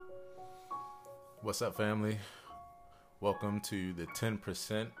What's up, family? Welcome to the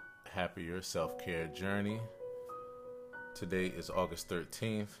 10% Happier Self-Care Journey. Today is August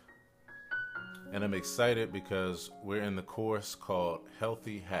 13th, and I'm excited because we're in the course called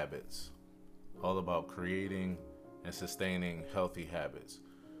Healthy Habits, all about creating and sustaining healthy habits.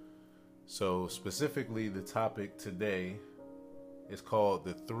 So specifically, the topic today is called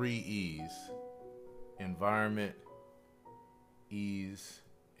the 3 E's: environment, ease,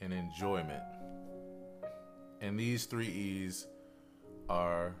 and enjoyment. And these 3 E's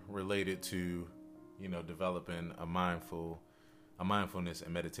are related to, developing a mindfulness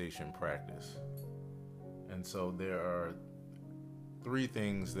and meditation practice. And so there are 3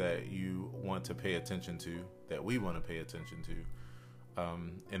 things that you want to pay attention to, that we want to pay attention to,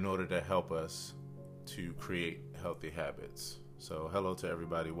 in order to help us to create healthy habits. So hello to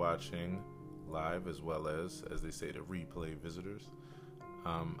everybody watching live, as well as they say, the replay visitors.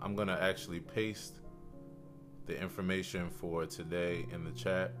 I'm going to actually paste the information for today in the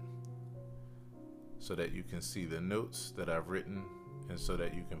chat so that you can see the notes that I've written and so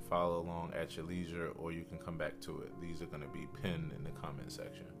that you can follow along at your leisure, or you can come back to it. These are going to be pinned in the comment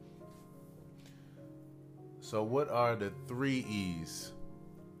section. So what are the 3 E's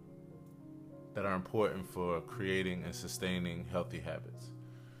that are important for creating and sustaining healthy habits?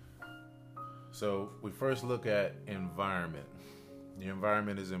 So we first look at environment. The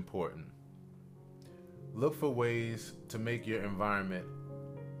environment is important. Look for ways to make your environment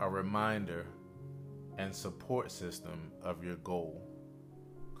a reminder and support system of your goal.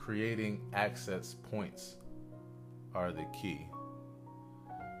 Creating access points are the key.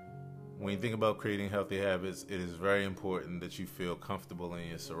 When you think about creating healthy habits, it is very important that you feel comfortable in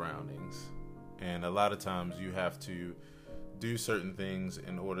your surroundings. And a lot of times you have to do certain things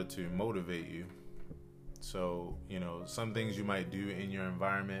in order to motivate you. So, some things you might do in your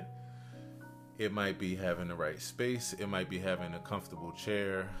environment, it might be having the right space. It might be having a comfortable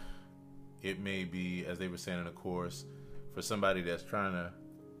chair. It may be, as they were saying in the course, for somebody that's trying to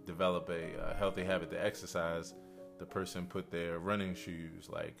develop a healthy habit to exercise, the person put their running shoes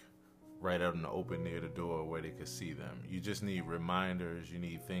right out in the open near the door where they could see them. You just need reminders. You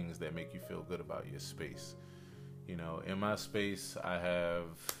need things that make you feel good about your space. In my space, I have,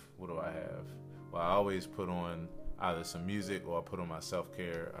 what do I have? Well, I always put on either some music, or I put on my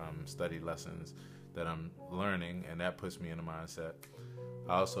self-care study lessons that I'm learning, and that puts me in the mindset.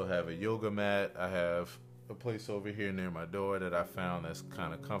 I also have a yoga mat. I have a place over here near my door that I found that's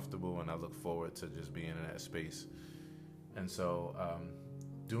kind of comfortable, and I look forward to just being in that space. And so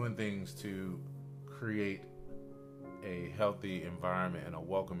doing things to create a healthy environment and a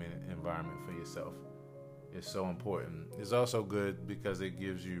welcoming environment for yourself is so important. It's also good because it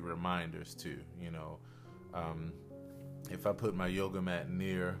gives you reminders too. If I put my yoga mat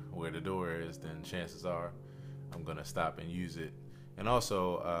near where the door is, then chances are I'm gonna stop and use it. And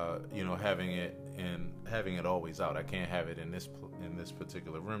also, having it always out. I can't have it in this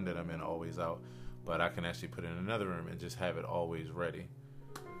particular room that I'm in always out, but I can actually put it in another room and just have it always ready.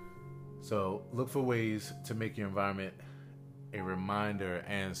 So look for ways to make your environment a reminder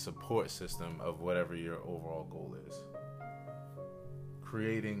and support system of whatever your overall goal is.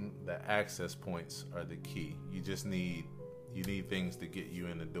 Creating the access points are the key. You need things to get you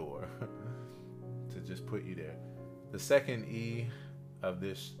in the door to just put you there. The second E of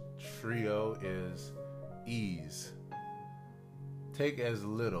this trio is ease. Take as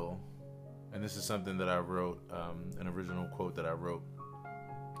little, and this is something that I wrote, an original quote that I wrote,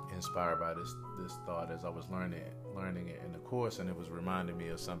 inspired by this thought as I was learning it in the course, and it was reminding me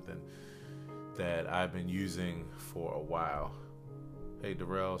of something that I've been using for a while. Hey,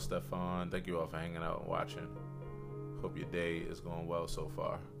 Darrell, Stefan, thank you all for hanging out and watching. Hope your day is going well so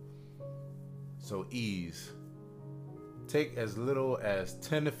far. So ease. Take as little as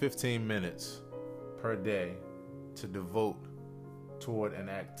 10 to 15 minutes per day to devote toward an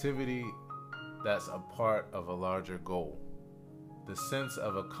activity that's a part of a larger goal. The sense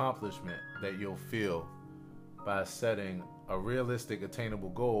of accomplishment that you'll feel by setting a realistic, attainable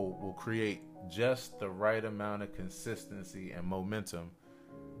goal will create just the right amount of consistency and momentum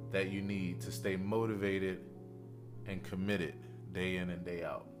that you need to stay motivated and committed day in and day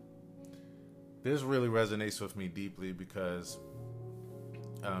out. This really resonates with me deeply because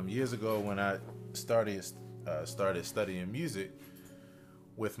years ago when I started studying music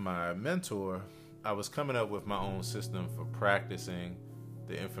with my mentor, I was coming up with my own system for practicing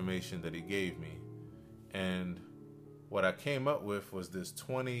the information that he gave me. And what I came up with was this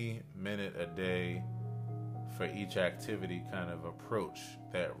 20-minute a day for each activity kind of approach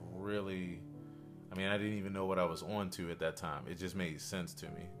that really, I didn't even know what I was on to at that time. It just made sense to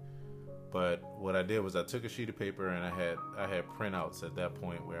me. But what I did was I took a sheet of paper and I had printouts at that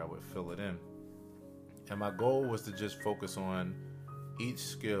point where I would fill it in. And my goal was to just focus on each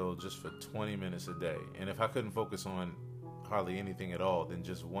skill just for 20 minutes a day. And if I couldn't focus on hardly anything at all, then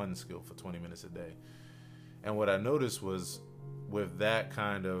just one skill for 20 minutes a day. And what I noticed was with that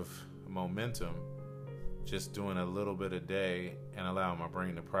kind of momentum, just doing a little bit a day and allowing my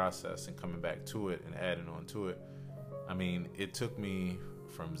brain to process and coming back to it and adding on to it, I mean, it took me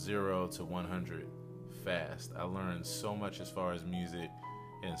from 0 to 100 fast. I learned so much as far as music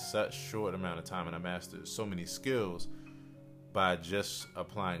in such short amount of time, and I mastered so many skills by just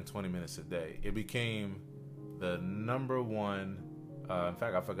applying 20 minutes a day. It became the number one. In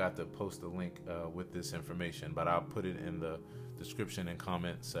fact, I forgot to post a link with this information, but I'll put it in the description and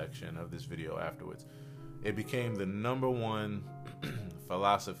comment section of this video afterwards. It became the number one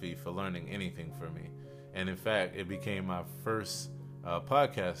philosophy for learning anything for me. And in fact, it became my first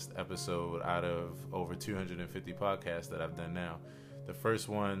podcast episode out of over 250 podcasts that I've done now. The first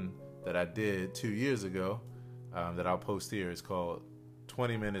one that I did 2 years ago that I'll post here is called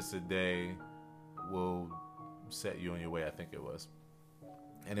 20 Minutes a Day Will Set You on Your Way, I think it was.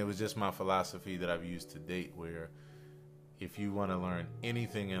 And it was just my philosophy that I've used to date, where if you want to learn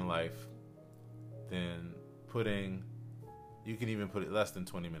anything in life, then you can even put it less than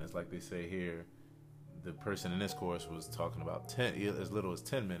 20 minutes. Like they say here, the person in this course was talking about as little as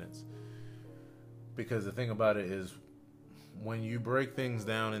 10 minutes. Because the thing about it is, when you break things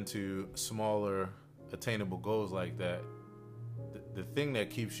down into smaller attainable goals like that, the thing that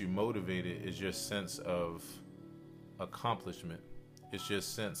keeps you motivated is your sense of accomplishment. It's your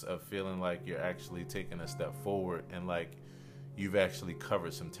sense of feeling like you're actually taking a step forward and like you've actually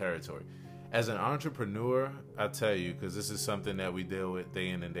covered some territory. As an entrepreneur, I tell you, because this is something that we deal with day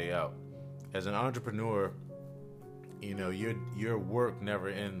in and day out. As an entrepreneur, you know, your work never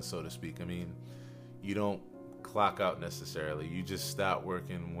ends, so to speak. I mean, you don't clock out necessarily. You just stop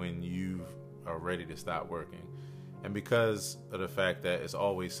working when you are ready to stop working. And because of the fact that it's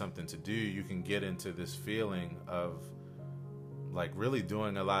always something to do, you can get into this feeling of like really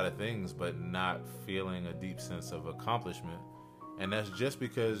doing a lot of things, but not feeling a deep sense of accomplishment. And that's just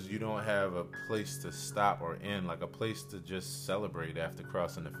because you don't have a place to stop or end, like a place to just celebrate after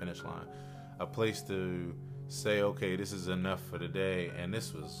crossing the finish line, a place to say, okay, this is enough for the day, and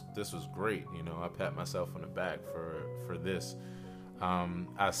this was great. You know, I pat myself on the back for this.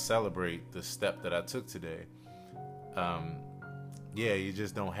 I celebrate the step that I took today. Yeah, you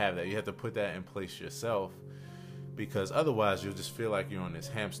just don't have that. You have to put that in place yourself, because otherwise you'll just feel like you're on this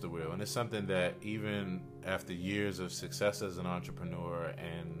hamster wheel. And it's something that even after years of success as an entrepreneur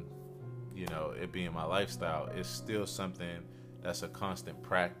and, you know, it being my lifestyle, it's still something that's a constant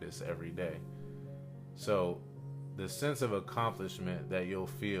practice every day. So the sense of accomplishment that you'll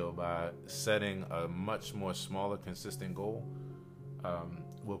feel by setting a much more smaller, consistent goal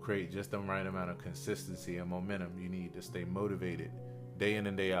will create just the right amount of consistency and momentum you need to stay motivated day in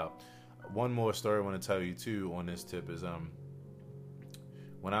and day out. One more story I want to tell you too on this tip is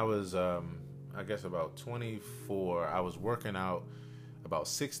when I was I guess about 24, I was working out about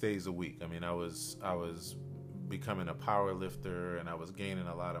 6 days a week. I mean, I was becoming a power lifter, and I was gaining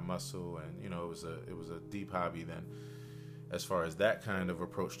a lot of muscle, and you know, it was a deep hobby then as far as that kind of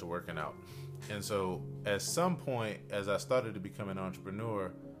approach to working out. And so at some point, as I started to become an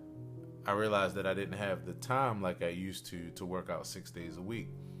entrepreneur, I realized that I didn't have the time like I used to work out 6 days a week.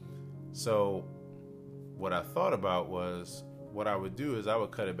 So what I thought about was, what I would do is I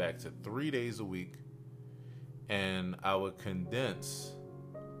would cut it back to 3 days a week, and I would condense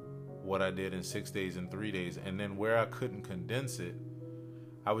what I did in 6 days and 3 days. And then where I couldn't condense it,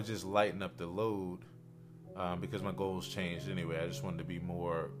 I would just lighten up the load because my goals changed anyway. I just wanted to be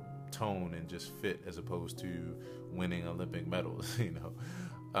more toned and just fit as opposed to winning Olympic medals, you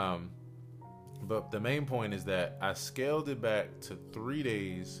know. But the main point is that I scaled it back to 3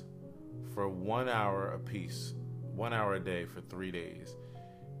 days for 1 hour a piece, 1 hour a day for 3 days.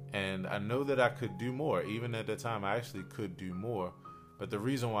 And I know that I could do more. Even at the time, I actually could do more. But the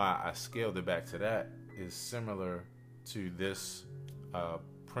reason why I scaled it back to that is similar to this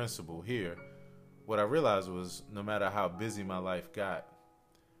principle here. What I realized was, no matter how busy my life got,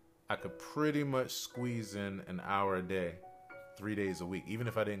 I could pretty much squeeze in an hour a day, 3 days a week. Even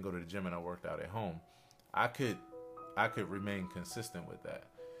if I didn't go to the gym and I worked out at home, I could remain consistent with that.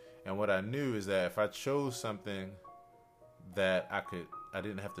 And what I knew is that if I chose something that I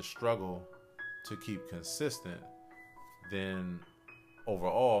didn't have to struggle to keep consistent, then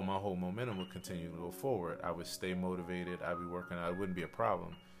overall my whole momentum would continue to go forward. I would stay motivated. I'd be working out. It wouldn't be a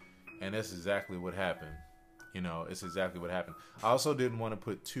problem. And that's exactly what happened. It's exactly what happened. I also didn't want to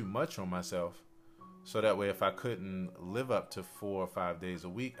put too much on myself, so that way if I couldn't live up to 4 or 5 days a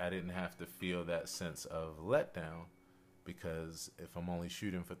week, I didn't have to feel that sense of letdown. Because if I'm only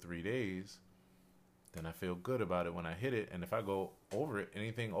shooting for 3 days, then I feel good about it when I hit it. And if I go over it,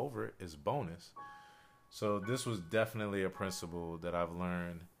 anything over it is bonus. So this was definitely a principle that I've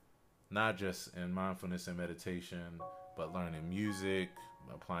learned, not just in mindfulness and meditation, but learning music,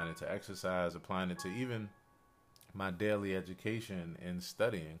 applying it to exercise, applying it to even my daily education and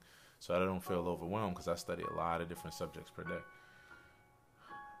studying, so I don't feel overwhelmed, because I study a lot of different subjects per day.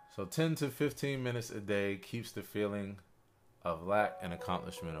 So 10 to 15 minutes a day keeps the feeling of lack and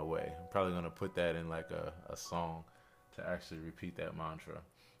accomplishment away. I'm probably going to put that in like a song to actually repeat that mantra.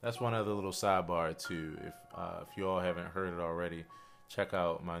 That's one other little sidebar too. If you all haven't heard it already, check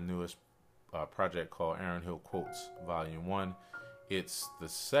out my newest project called Aaron Hill Quotes Volume 1. It's the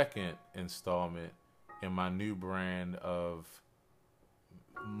second installment in my new brand of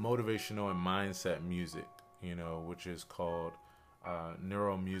motivational and mindset music, which is called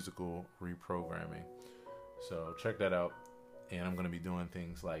neuromusical reprogramming. So check that out. And I'm going to be doing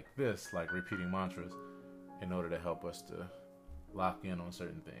things like this, like repeating mantras, in order to help us to lock in on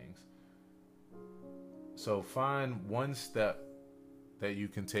certain things. So find one step that you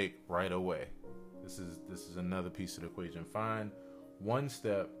can take right away. This is another piece of the equation. Find one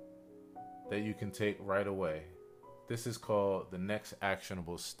step that you can take right away. This is called the next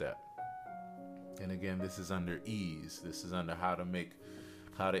actionable step. And again, this is under ease. This is under how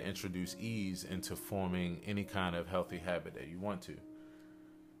to introduce ease into forming any kind of healthy habit that you want to.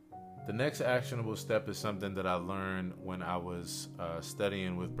 The next actionable step is something that I learned when I was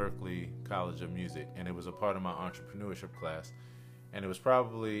studying with Berklee College of Music, and it was a part of my entrepreneurship class. And it was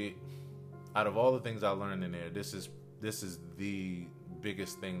probably, out of all the things I learned in there, this is the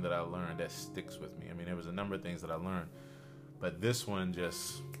biggest thing that I learned that sticks with me. I mean, there was a number of things that I learned, but this one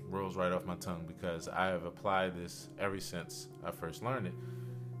just rolls right off my tongue, because I have applied this ever since I first learned it.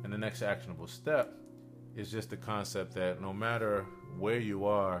 And the next actionable step is just the concept that no matter where you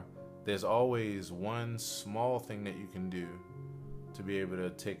are, there's always one small thing that you can do to be able to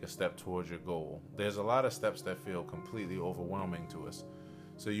take a step towards your goal. There's a lot of steps that feel completely overwhelming to us.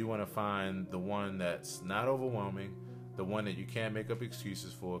 So you want to find the one that's not overwhelming, the one that you can't make up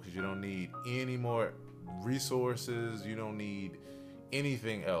excuses for, because you don't need any more resources, you don't need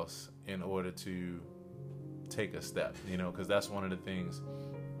anything else in order to take a step, because that's one of the things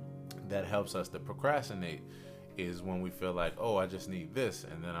that helps us to procrastinate, is when we feel like, oh, I just need this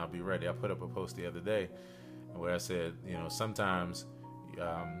and then I'll be ready. I put up a post the other day where I said, sometimes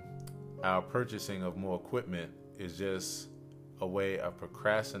our purchasing of more equipment is just a way of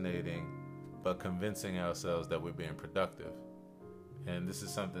procrastinating, but convincing ourselves that we're being productive. And this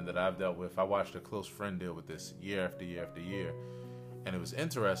is something that I've dealt with. I watched a close friend deal with this year after year after year. And it was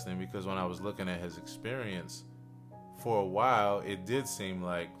interesting because when I was looking at his experience, for a while, it did seem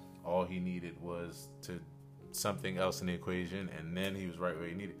like all he needed was to something else in the equation, and then he was right where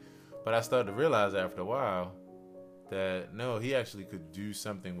he needed. But I started to realize after a while that no, he actually could do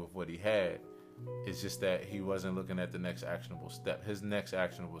something with what he had. It's just that he wasn't looking at the next actionable step. His next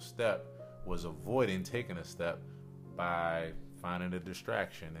actionable step was avoiding taking a step by finding a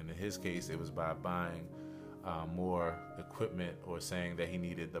distraction. And in his case, it was by buying more equipment, or saying that he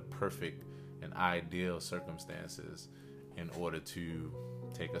needed the perfect and ideal circumstances in order to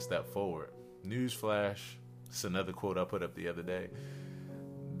take a step forward. Newsflash, it's another quote I put up the other day.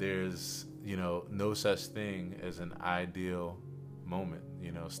 There's, no such thing as an ideal moment.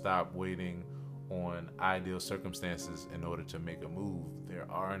 Stop waiting on ideal circumstances in order to make a move. There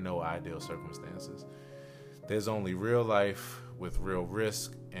are no ideal circumstances. There's only real life with real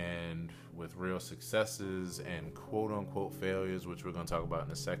risk and with real successes and quote unquote failures, which we're going to talk about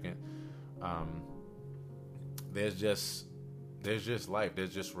in a second. There's just life.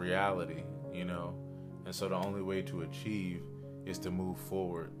 There's just reality, And so the only way to achieve is to move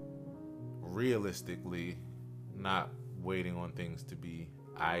forward realistically, not waiting on things to be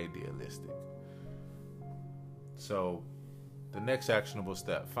idealistic. So the next actionable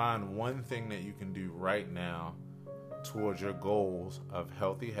step, find one thing that you can do right now towards your goals of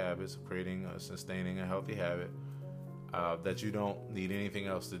healthy habits, creating or sustaining a healthy habit, that you don't need anything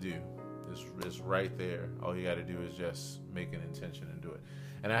else to do. It's right there. All you got to do is just make an intention and do it.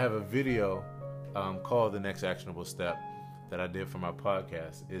 And I have a video called The Next Actionable Step that I did for my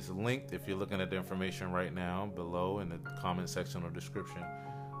podcast. It's linked if you're looking at the information right now below in the comment section or description.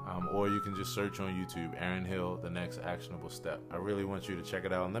 Or you can just search on YouTube, Aaron Hill, The Next Actionable Step. I really want you to check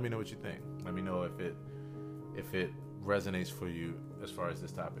it out and let me know what you think. Let me know if it resonates for you as far as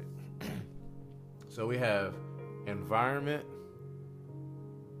this topic. So we have environment,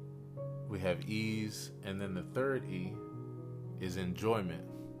 we have ease, and then the third E is enjoyment.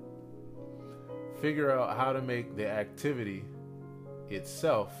 Figure out how to make the activity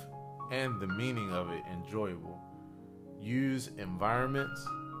itself and the meaning of it enjoyable. Use environments,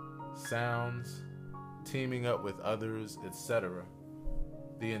 sounds, teaming up with others, etc.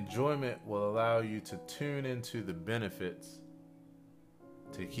 The enjoyment will allow you to tune into the benefits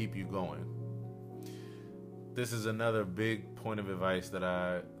to keep you going. This is another big point of advice that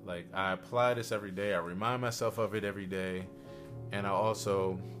I apply this every day. I remind myself of it every day, and I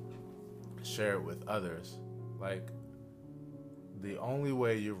also share it with others. Like, the only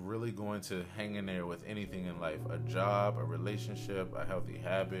way you're really going to hang in there with anything in life, a job, a relationship, a healthy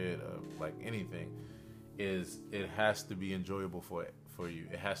habit, like anything, is it has to be enjoyable for you.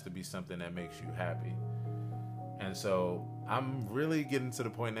 It has to be something that makes you happy. And so I'm really getting to the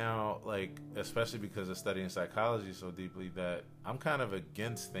point now, like, especially because of studying psychology so deeply, that I'm kind of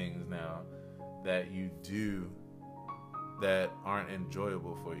against things now that you do that aren't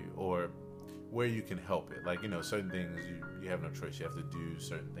enjoyable for you, or where you can help it. Like, certain things you have no choice. You have to do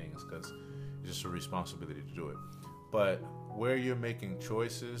certain things because it's just a responsibility to do it. But where you're making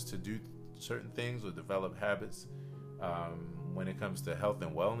choices to do certain things or develop habits, when it comes to health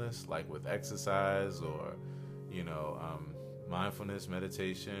and wellness, like with exercise or mindfulness,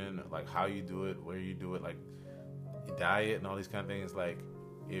 meditation, like how you do it, where you do it, like diet and all these kind of things. Like,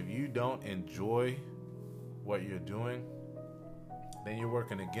 if you don't enjoy what you're doing, then you're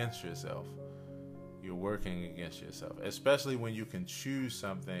working against yourself. You're working against yourself, especially when you can choose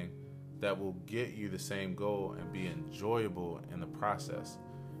something that will get you the same goal and be enjoyable in the process.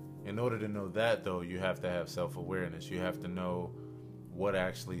 In order to know that, though, you have to have self-awareness. You have to know what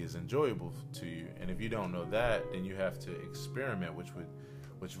actually is enjoyable to you. And if you don't know that, then you have to experiment,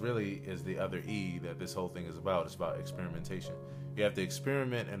 which really is the other E that this whole thing is about. It's about experimentation. You have to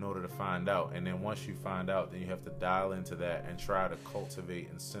experiment in order to find out. And then once you find out, then you have to dial into that and try to cultivate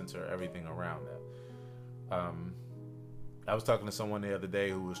and center everything around that. I was talking to someone the other day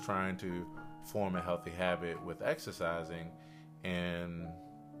who was trying to form a healthy habit with exercising, and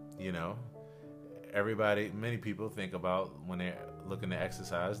many people think about, when they're looking to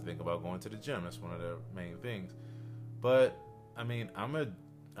exercise, think about going to the gym. That's one of the main things. But I mean, I'm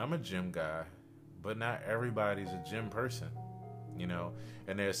a gym guy, but not everybody's a gym person,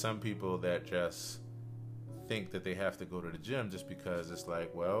 and there's some people that just think that they have to go to the gym just because it's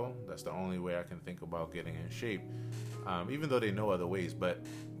like, well, that's the only way I can think about getting in shape, even though they know other ways, but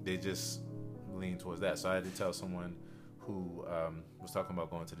they just lean towards that. So I had to tell someone who was talking about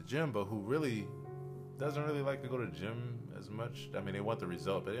going to the gym, but who really doesn't really like to go to the gym as much. I mean, they want the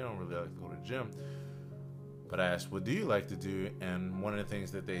result, but they don't really like to go to the gym. But I asked, what do you like to do? And one of the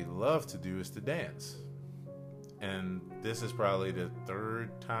things that they love to do is to dance. And this is probably the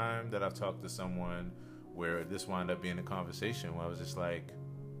third time that I've talked to someone where this wound up being a conversation where I was just like,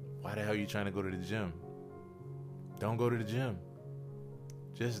 why the hell are you trying to go to the gym? Don't go to the gym.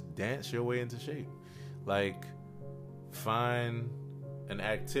 Just dance your way into shape. Like, find an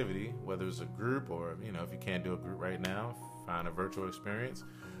activity, whether it's a group or, if you can't do a group right now, find a virtual experience,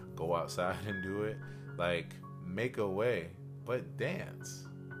 go outside and do it. Like, make a way, but dance.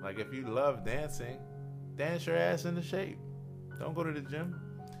 Like, if you love dancing, dance your ass into shape. Don't go to the gym.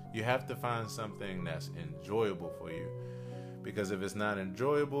 You have to find something that's enjoyable for you, because if it's not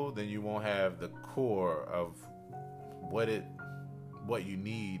enjoyable, then you won't have the core of what you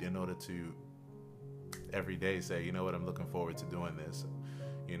need in order to every day say, you know what, I'm looking forward to doing this,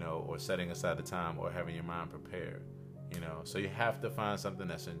 or setting aside the time, or having your mind prepared, so you have to find something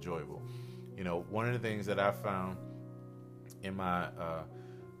that's enjoyable. One of the things that I found in my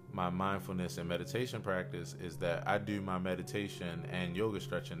mindfulness and meditation practice is that I do my meditation and yoga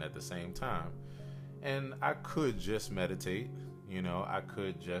stretching at the same time. And I could just meditate, I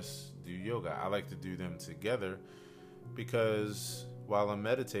could just do yoga. I like to do them together because while I'm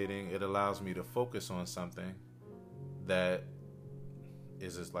meditating, it allows me to focus on something that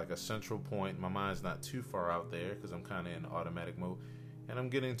is just like a central point. My mind's not too far out there because I'm kind of in automatic mode, and I'm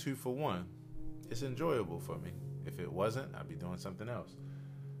getting 2 for 1. It's enjoyable for me. If it wasn't, I'd be doing something else.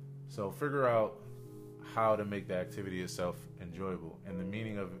 So figure out how to make the activity itself enjoyable, and the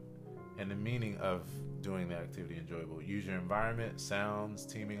meaning of doing the activity enjoyable. Use your environment, sounds,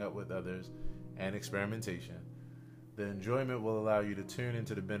 teaming up with others, and experimentation. The enjoyment will allow you to tune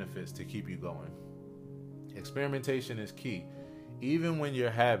into the benefits to keep you going. Experimentation is key. Even when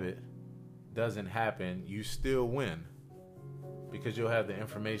your habit doesn't happen, you still win, because you'll have the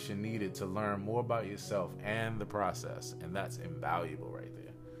information needed to learn more about yourself and the process, and that's invaluable right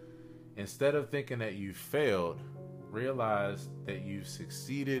there. Instead of thinking that you failed, realize that you've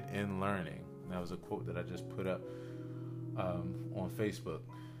succeeded in learning. And that was a quote that I just put up on Facebook,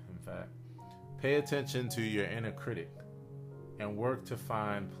 in fact. Pay attention to your inner critic and work to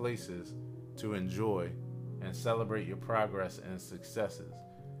find places to enjoy and celebrate your progress and successes.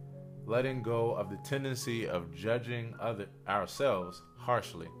 Letting go of the tendency of judging ourselves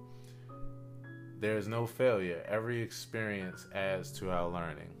harshly. There is no failure. Every experience adds to our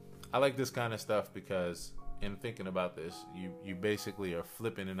learning. I like this kind of stuff because in thinking about this, you basically are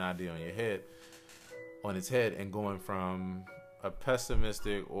flipping an idea on its head and going from a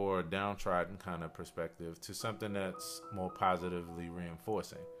pessimistic or downtrodden kind of perspective to something that's more positively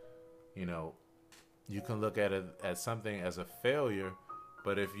reinforcing. You know, you can look at it as something as a failure,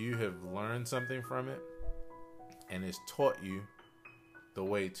 but if you have learned something from it and it's taught you the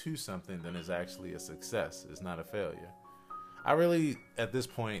way to something, then it's actually a success. It's not a failure. I really, at this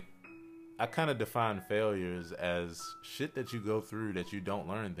point, I kind of define failures as shit that you go through that you don't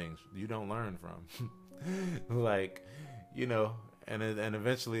learn from. Like, you know, and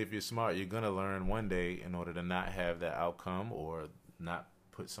eventually if you're smart, you're going to learn one day in order to not have that outcome or not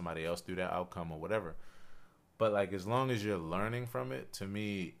put somebody else through that outcome or whatever. But like, as long as you're learning from it, to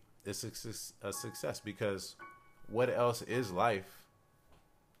me, it's a success, because what else is life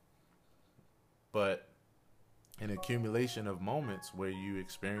but an accumulation of moments where you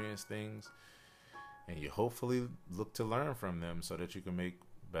experience things and you hopefully look to learn from them so that you can make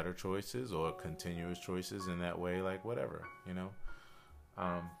better choices or continuous choices in that way, like whatever, you know?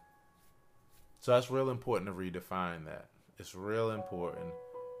 So that's real important to redefine that. It's real important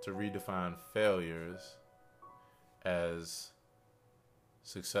to redefine failures as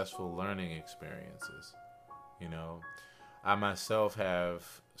successful learning experiences. You know, I myself have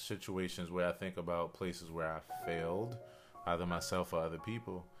situations where I think about places where I failed, either myself or other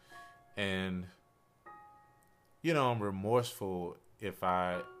people. And, you know, I'm remorseful if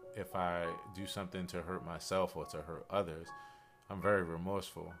I do something to hurt myself or to hurt others. I'm very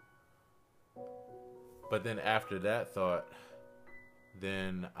remorseful. But then after that thought,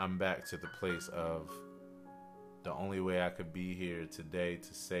 then I'm back to the place of the only way I could be here today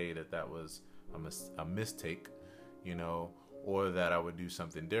to say that was a mistake, you know, or that I would do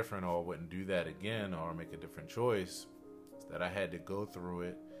something different or wouldn't do that again or make a different choice, is that I had to go through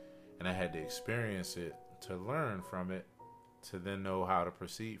it and I had to experience it to learn from it, to then know how to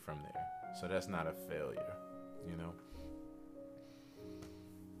proceed from there. So that's not a failure, you know.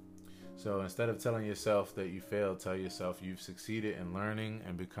 So instead of telling yourself that you failed, tell yourself you've succeeded in learning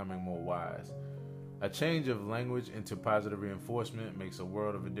and becoming more wise. A change of language into positive reinforcement makes a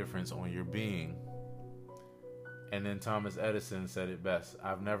world of a difference on your being. And then Thomas Edison said it best: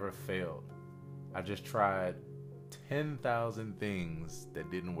 I've never failed. I just tried 10,000 things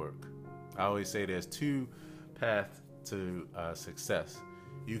that didn't work. I always say there's two paths to success.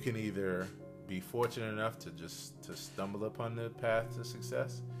 You can either be fortunate enough to stumble upon the path to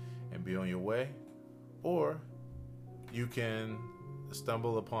success and be on your way, or you can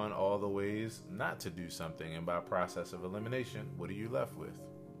stumble upon all the ways not to do something, and by process of elimination, what are you left with?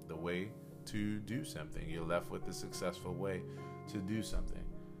 The way to do something. You're left with the successful way to do something.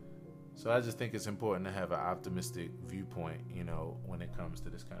 So I just think it's important to have an optimistic viewpoint, you know, when it comes to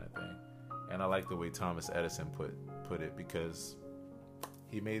this kind of thing. And I like the way Thomas Edison put it, because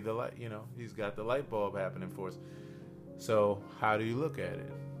he made the light, you know, he's got the light bulb happening for us. So how do you look at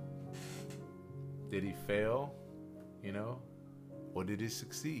it? Did he fail, you know, or did he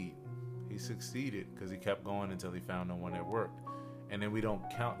succeed? He succeeded because he kept going until he found the one that worked. And then we don't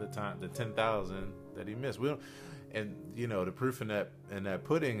count the 10,000 that he missed. We don't, and you know, the proof in that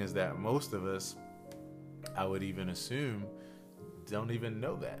pudding is that most of us, I would even assume, don't even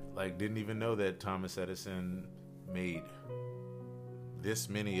know that. Like, didn't even know that Thomas Edison made this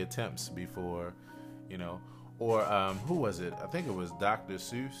many attempts before, you know. Or who was it? I think it was Dr.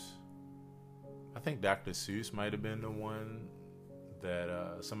 Seuss. I think Dr. Seuss might have been the one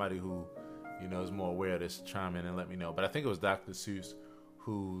that somebody who, you know, is more aware of this, chime in and let me know. But I think it was Dr. Seuss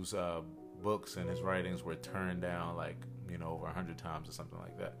whose books and his writings were turned down, like, you know, over 100 times or something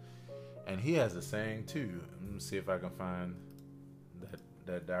like that. And he has a saying too. Let me see if I can find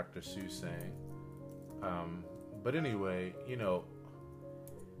that Dr. Seuss saying. But anyway, you know,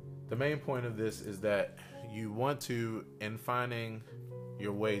 the main point of this is that you want to, in finding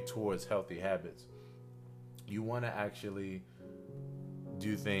your way towards healthy habits, you want to actually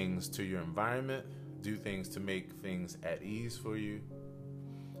do things to your environment, do things to make things at ease for you,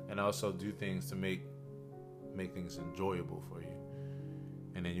 and also do things to make things enjoyable for you.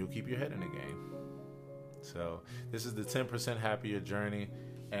 And then you'll keep your head in the game. So this is the 10% Happier Journey.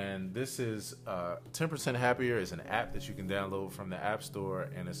 And this is 10% Happier is an app that you can download from the App Store,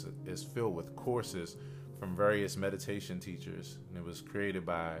 and it's filled with courses from various meditation teachers. And it was created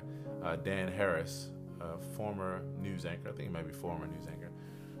by Dan Harris, a former news anchor, I think he might be former news anchor,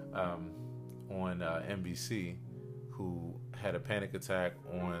 on NBC, who had a panic attack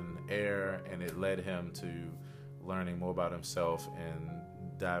on air, and it led him to learning more about himself and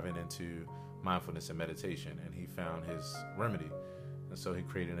diving into mindfulness and meditation. And he found his remedy. And so he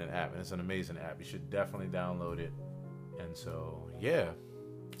created an app, and it's an amazing app. You should definitely download it. And so, yeah.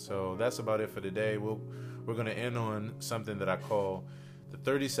 So that's about it for today. We're going to end on something that I call the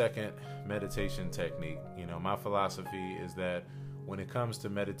 30-second meditation technique. You know, my philosophy is that when it comes to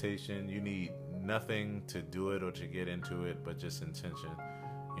meditation, you need nothing to do it or to get into it, but just intention,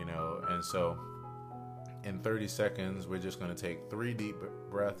 you know. And so in 30 seconds, we're just going to take 3 deep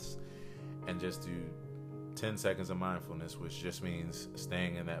breaths and just do 10 seconds of mindfulness, which just means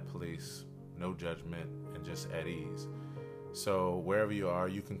staying in that place, no judgment, and just at ease. So wherever you are,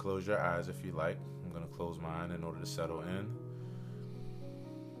 you can close your eyes if you like. I'm going to close mine in order to settle in.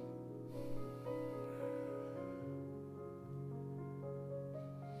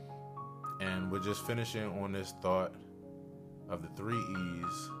 And we're just finishing on this thought of the 3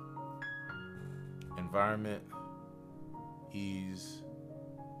 E's: environment, ease,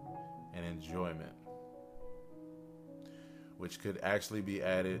 and enjoyment, which could actually be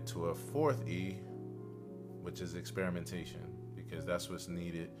added to a 4th E, which is experimentation, because that's what's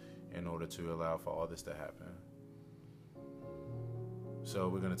needed in order to allow for all this to happen. So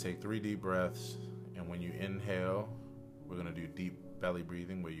we're going to take 3 deep breaths, and when you inhale, we're going to do deep belly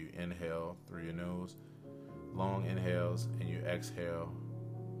breathing, where you inhale through your nose, long inhales, and you exhale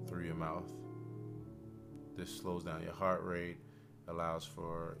through your mouth. This slows down your heart rate, allows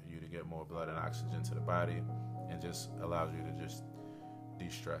for you to get more blood and oxygen to the body, and just allows you to just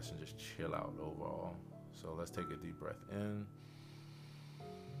de-stress and just chill out overall. So let's take a deep breath in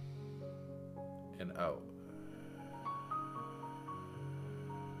and out.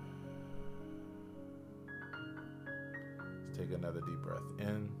 Let's take another deep breath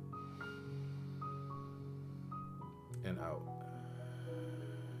in and out.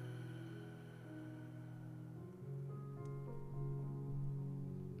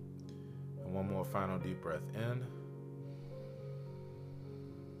 And one more final deep breath in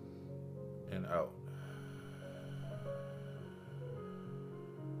and out.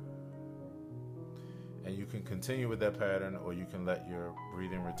 And you can continue with that pattern, or you can let your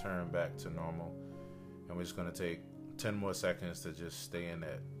breathing return back to normal. And we're just going to take 10 more seconds to just stay in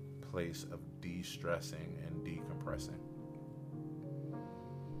that place of de-stressing and decompressing.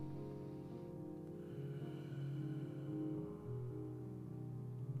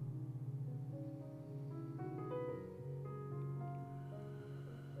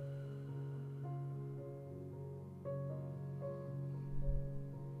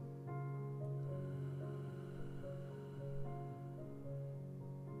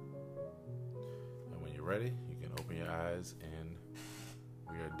 Ready, you can open your eyes, and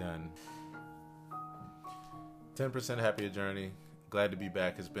we are done. 10% Happier Journey. Glad to be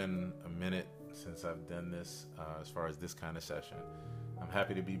back. It's been a minute since I've done this as far as this kind of session. I'm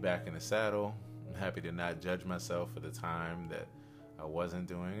happy to be back in the saddle. I'm happy to not judge myself for the time that I wasn't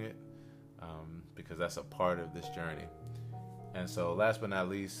doing it, because that's a part of this journey. And so last but not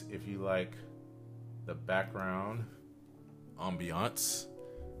least, if you like the background ambiance,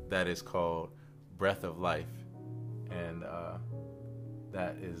 that is called Breath of Life, and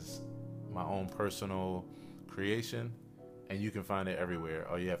that is my own personal creation, and you can find it everywhere.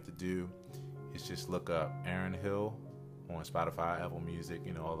 All you have to do is just look up Aaron Hill on Spotify, Apple Music,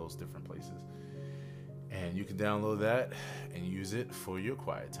 all those different places, and you can download that and use it for your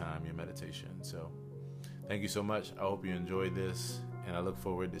quiet time, your meditation. So thank you so much. I hope you enjoyed this, and I look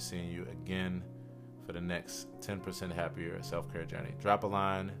forward to seeing you again for the next 10% Happier self-care journey. Drop a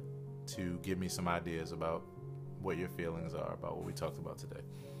line to give me some ideas about what your feelings are about what we talked about today.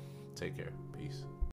 Take care. Peace.